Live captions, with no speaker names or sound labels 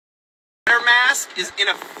mask is in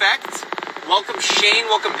effect. Welcome Shane,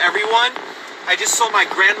 welcome everyone. I just saw my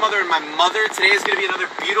grandmother and my mother. Today is going to be another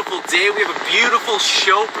beautiful day. We have a beautiful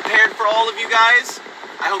show prepared for all of you guys.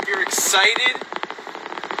 I hope you're excited.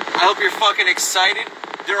 I hope you're fucking excited.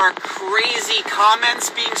 There are crazy comments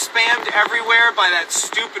being spammed everywhere by that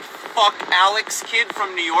stupid fuck Alex kid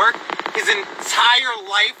from New York. His entire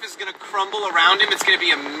life is going to crumble around him. It's going to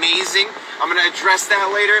be amazing. I'm going to address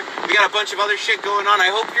that later. We got a bunch of other shit going on.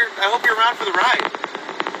 I hope you're around for the ride.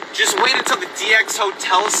 Just wait until the DX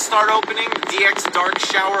hotels start opening. The DX Dark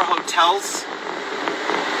Shower hotels.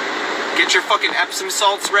 Get your fucking Epsom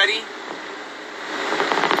salts ready.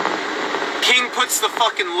 King puts the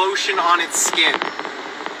fucking lotion on its skin.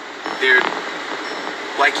 Dude.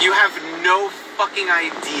 Like, you have no fucking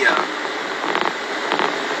idea.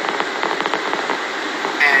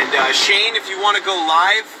 And Shane, if you want to go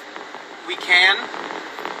live, we can.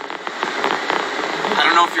 I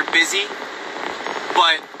don't know if you're busy,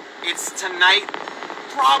 but it's tonight,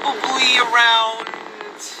 probably around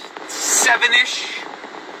 7-ish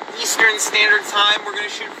Eastern Standard Time we're going to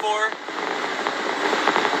shoot for.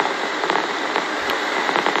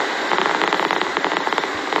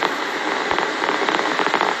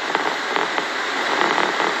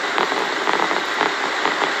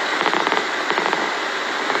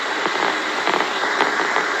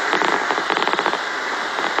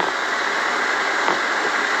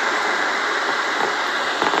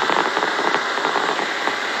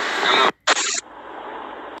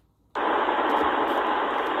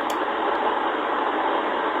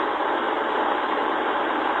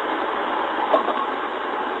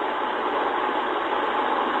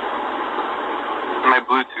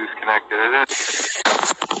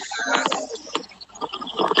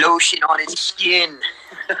 Lotion on its skin.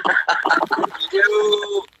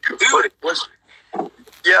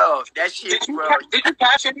 Yo, that shit, bro. Did you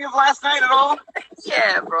catch any of last night at all?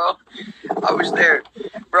 Yeah, bro. I was there.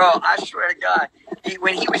 Bro, I swear to God.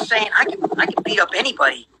 When he was saying, I can beat up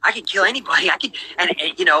anybody. I can kill anybody. And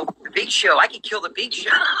you know, the Big Show. I can kill the Big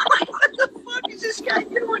Show. I'm like, what the fuck is this guy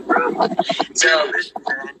doing, bro? So, listen,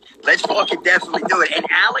 man. Let's fucking definitely do it. And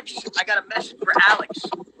Alex, I got a message for Alex.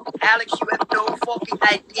 Alex, you have no fucking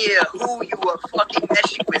idea who you are fucking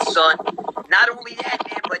messing with, son. Not only that,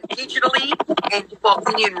 man, but digitally and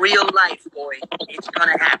fucking in real life, boy. It's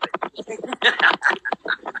gonna happen.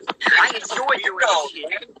 I enjoy doing this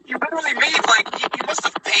shit. You literally made, like, you must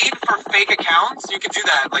have paid for fake accounts. You could do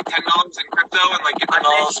that, like $10 in crypto and, like, get them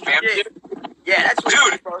all spam shit. Yeah, that's what dude,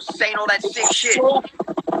 it is, bro. Saying all that sick shit.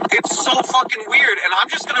 It's so fucking weird, and I'm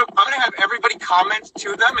gonna have everybody comment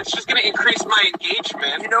to them. It's just gonna increase my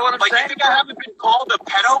engagement. You know what I'm saying? Like, you think I haven't been called a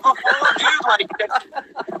pedo before, dude? Like,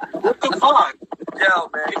 what the fuck? Yo,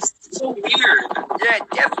 man. It's so weird. Yeah,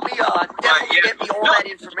 definitely get me all that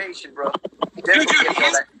information, bro. Dude,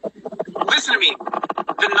 listen to me.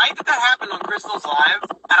 The night that happened on Crystal's Live,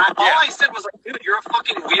 and all I said was, like, dude, you're a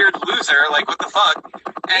fucking weird loser. Like, what the fuck?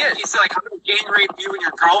 And he said, like, I'm gonna gang rape you and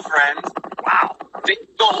your girlfriend. Wow.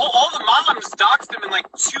 All the moms doxed him in, like,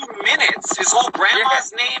 2 minutes. His whole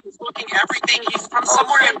grandma's name, his fucking everything. He's from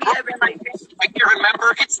somewhere in Brooklyn. I can't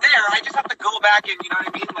remember. It's there. I just have to go back and, you know what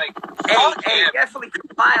I mean? Like, hey, definitely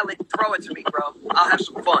compile it and throw it to me, bro. I'll have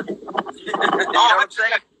some fun. You know what I'm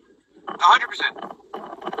saying?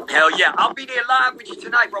 100%. Hell yeah. I'll be there live with you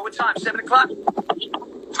tonight, bro. What time? 7 o'clock?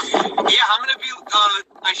 Yeah, I'm gonna be.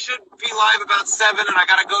 I should be live about 7, and I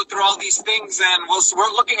gotta go through all these things, and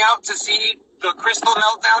we're looking out to see the Crystal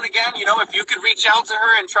meltdown again. You know, if you could reach out to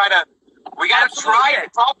her and try to, we gotta try to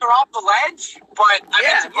talk her off the ledge. But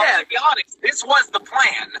I mean, to be honest, this was the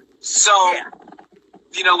plan. So,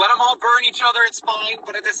 you know, let them all burn each other. It's fine.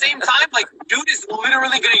 But at the same time, like, dude is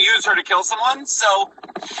literally gonna use her to kill someone. So.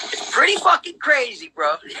 It's pretty fucking crazy,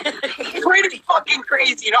 bro. Pretty fucking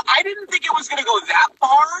crazy. You know, I didn't think it was going to go that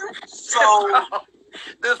far, so...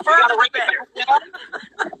 The further the better.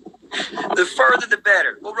 The further the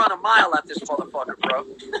better. We'll run a mile at this motherfucker, bro.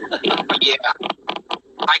 Yeah.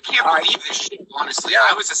 I can't believe this shit, honestly.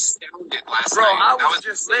 I was astounded last night. Bro, I was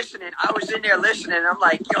just listening. I was in there listening, and I'm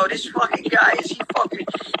like, yo, this fucking guy, is he fucking...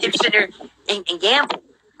 Him sitting there and gamble.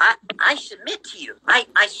 I submit to you.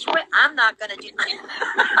 I swear I'm not going to do...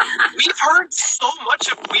 We've heard so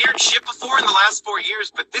much of weird shit before in the last 4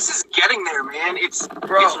 years, but this is getting there, man. It's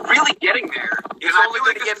really getting there. It's only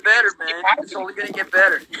going to get better, man. It's only going to get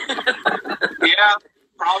better. Yeah,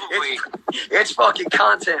 probably. It's fucking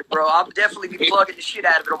content, bro. I'll definitely be plugging the shit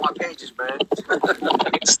out of it on my pages, man.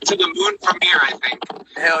 It's to the moon from here, I think.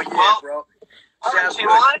 Hell yeah, bro. All right, I'll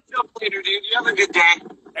jump later, dude. You have a good day.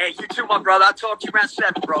 Hey, you too, my brother. I'll talk to you around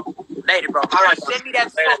 7, bro. Later, bro. All right, send me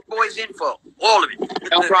that fuck boy's info. All of it.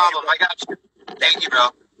 No problem. I got you. Thank you, bro.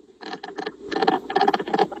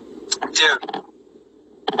 Dude,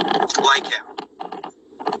 like him.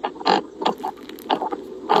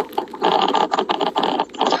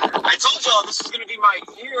 I told y'all this was gonna be my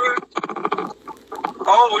year.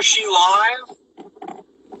 Oh, was she live?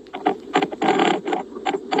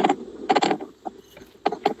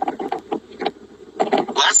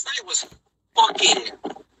 Last night was fucking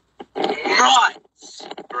nuts,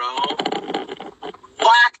 bro.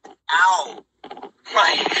 Blacked out.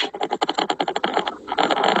 Like,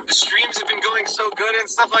 the streams have been going so good and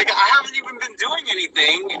stuff. Like, I haven't even been doing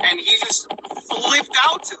anything, and he just flipped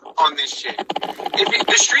out on this shit.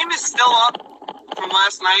 The stream is still up from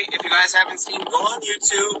last night. If you guys haven't seen, go on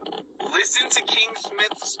YouTube. Listen to King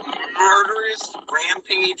Smith's murderous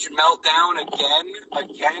rampage meltdown again.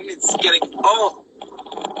 It's getting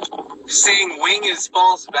saying Wing is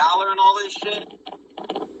false valor and all this shit.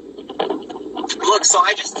 Look, so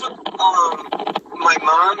I just took my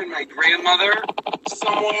mom and my grandmother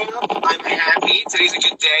somewhere. I'm happy. Today's a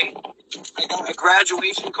good day. I got a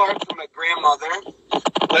graduation card from my grandmother.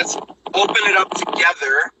 Let's open it up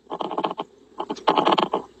together.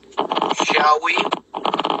 Shall we?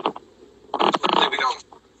 There we go.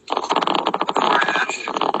 Crash.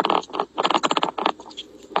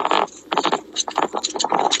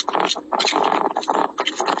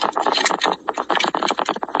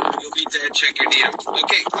 You'll be dead. Check your DMs.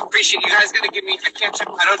 Okay, appreciate you guys. Gotta give me.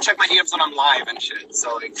 I don't check my DMs when I'm live and shit.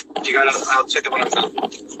 So like, you gotta. I'll check it when I'm done.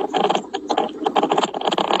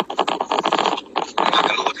 I'm not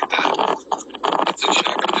gonna look at that. It's a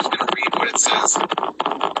check. I'm just gonna read what it says.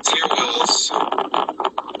 Dear Wills,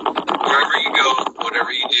 wherever you go,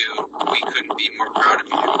 whatever you do, we couldn't be more proud of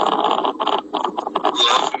you.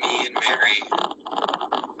 Love me and Mary.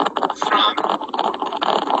 From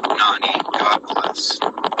Nani, God bless.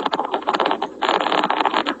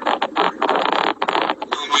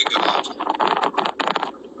 Oh my God.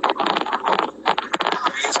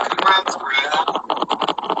 Nice, congrats, Brad.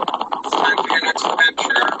 Time for your next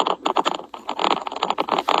adventure.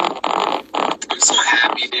 I'm so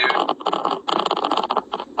happy, dude.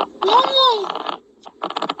 Woo!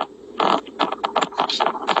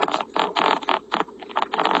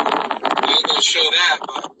 I'm gonna show that,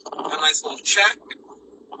 but a nice little check.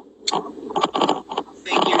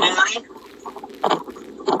 Thank you, Nanny.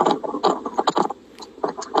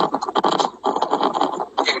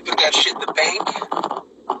 I'm gonna put that shit in the bank.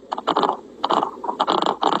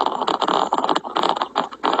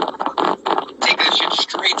 Take that shit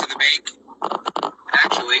straight to the bank.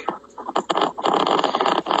 Actually.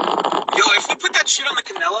 Yo, if we put that shit on the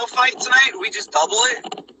Canelo fight tonight, we just double it?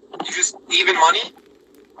 You just even money?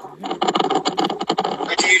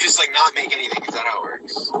 Or do you just like not make anything? Is that how it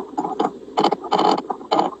works?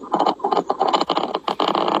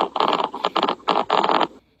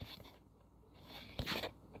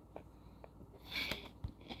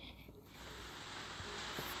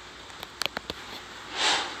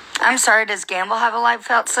 I'm sorry, does Gamble have a life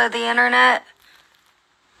outside the internet?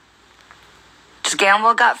 Does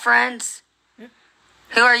Gamble got friends?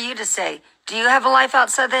 Who are you to say? Do you have a life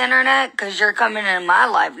outside the internet? Because you're coming in my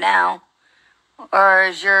life now. Or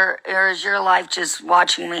is your life just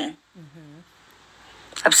watching me? Mm-hmm.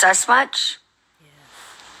 Obsessed much? Yes.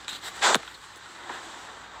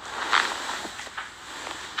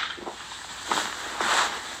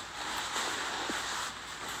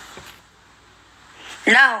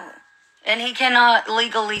 No. And he cannot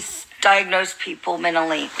legally diagnose people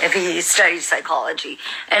mentally if he studies psychology.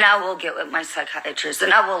 And I will get with my psychiatrist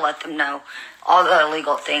and I will let them know all the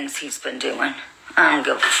illegal things he's been doing. I don't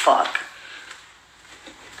give a fuck.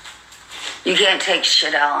 You can't take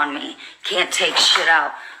shit out on me. Can't take shit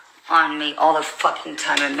out on me all the fucking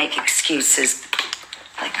time and make excuses.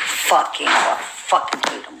 Like, fucking, I fucking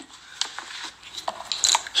hate him.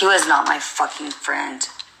 He was not my fucking friend.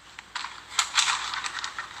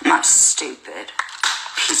 I'm not stupid.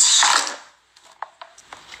 Piece of shit.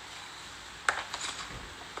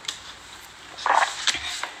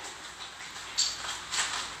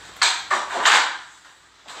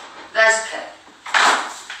 That's okay.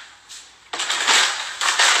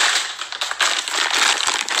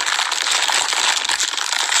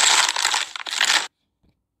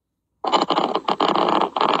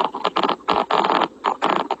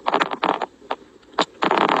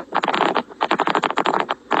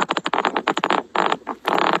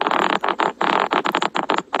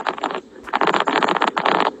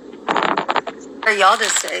 For y'all to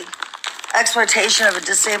say, exploitation of a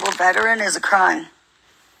disabled veteran is a crime.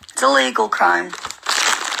 It's a legal crime.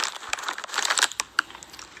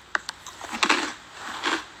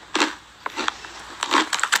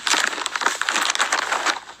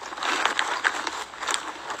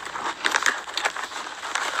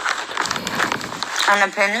 An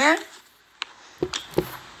opinion?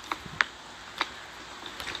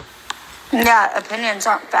 Yeah, opinions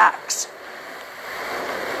aren't facts.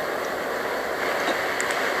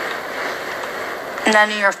 None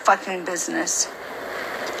of your fucking business.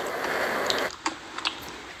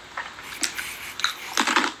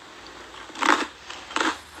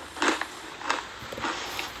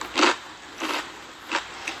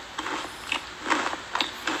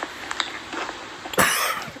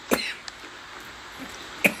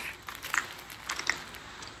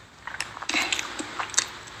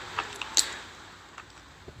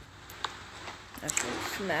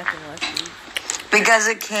 Smacking like you. Because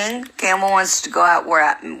a king, Campbell wants to go out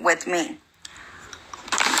with me.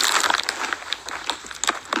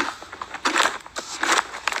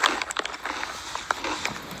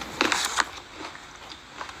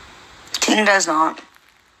 King does not.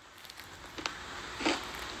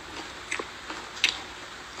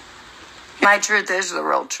 My truth is the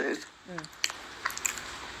real truth.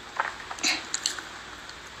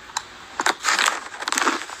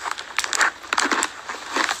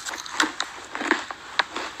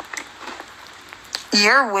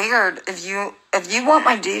 You're weird. If you want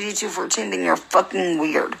my DD214, then you're fucking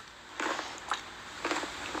weird.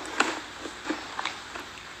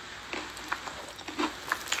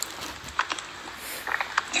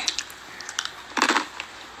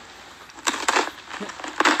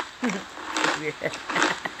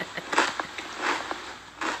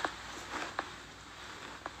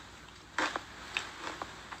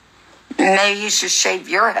 Maybe you should shave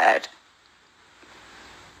your head.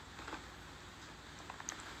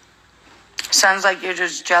 Sounds like you're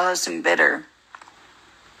just jealous and bitter.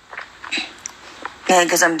 Yeah,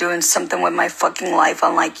 because I'm doing something with my fucking life,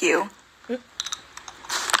 unlike you.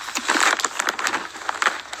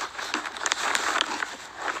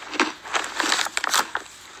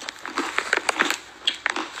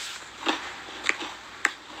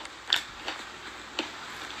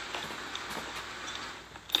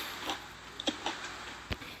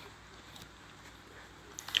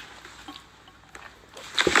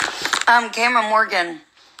 Cameron Morgan,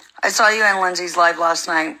 I saw you in Lindsay's live last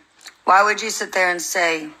night. Why would you sit there and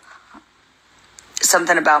say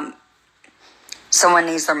something about someone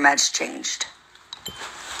needs their meds changed?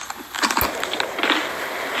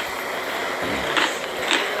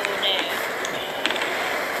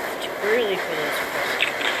 It's early for this.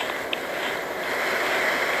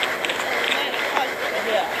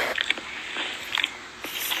 Yeah.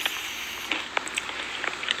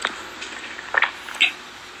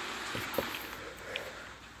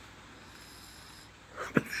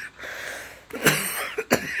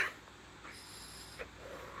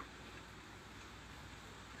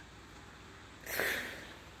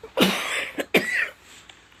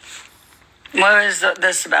 What is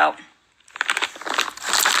this about?